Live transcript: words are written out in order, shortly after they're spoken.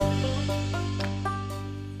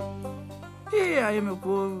E aí, meu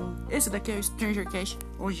povo, esse daqui é o Strangercast,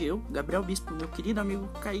 onde eu, Gabriel Bispo, meu querido amigo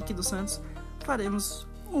Kaique dos Santos, faremos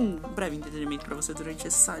um breve entretenimento pra você durante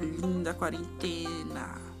essa linda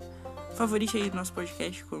quarentena. Favorite aí nosso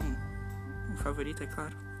podcast como um favorito, é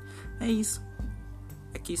claro. É isso.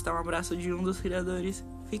 Aqui está um abraço de um dos criadores.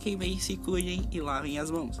 Fiquem bem, se cuidem e lavem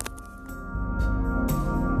as mãos.